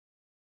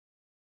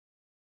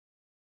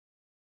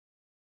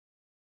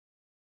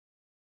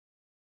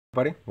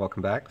Buddy,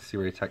 welcome back.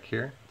 Seaway Tech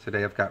here.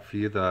 Today I've got for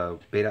you the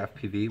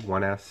BetaFPV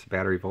 1S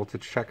battery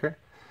voltage checker.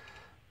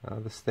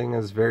 This thing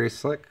is very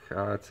slick.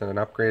 It's an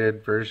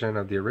upgraded version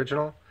of the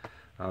original.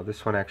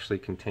 This one actually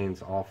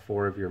contains all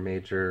four of your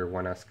major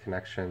 1S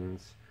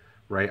connections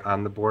right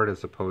on the board,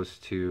 as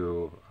opposed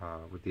to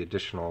with the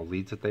additional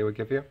leads that they would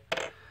give you.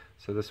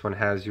 So this one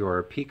has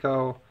your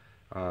Pico,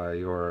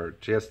 your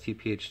JST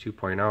PH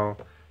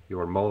 2.0,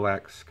 your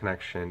Molex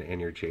connection, and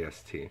your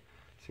JST.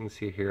 So you can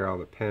see here all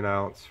the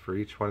pinouts for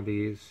each one of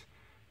these,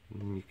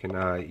 and you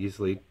can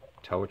easily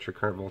tell what your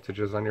current voltage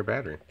is on your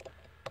battery.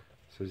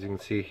 So as you can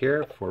see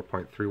here,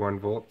 4.31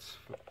 volts,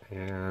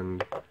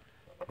 and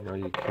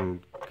you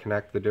can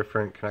connect the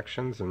different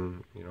connections,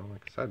 and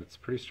like I said, it's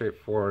pretty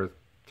straightforward.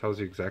 It tells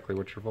you exactly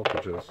what your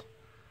voltage is.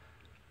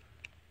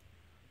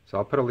 So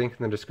I'll put a link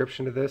in the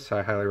description to this.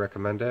 I highly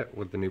recommend it.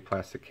 With the new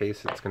plastic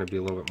case, it's going to be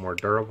a little bit more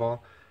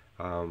durable.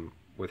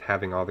 With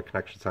having all the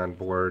connections on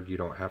board, you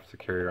don't have to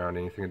carry around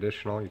anything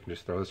additional. You can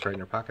just throw this right in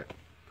your pocket.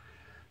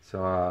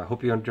 So I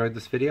hope you enjoyed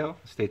this video.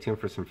 Stay tuned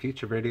for some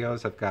future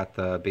videos. I've got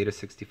the Beta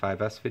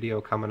 65S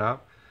video coming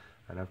up,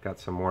 and I've got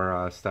some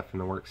more stuff in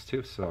the works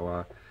too.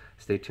 So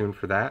stay tuned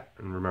for that,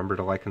 and remember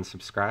to like and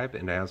subscribe.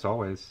 And as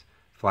always,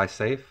 fly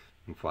safe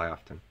and fly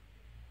often.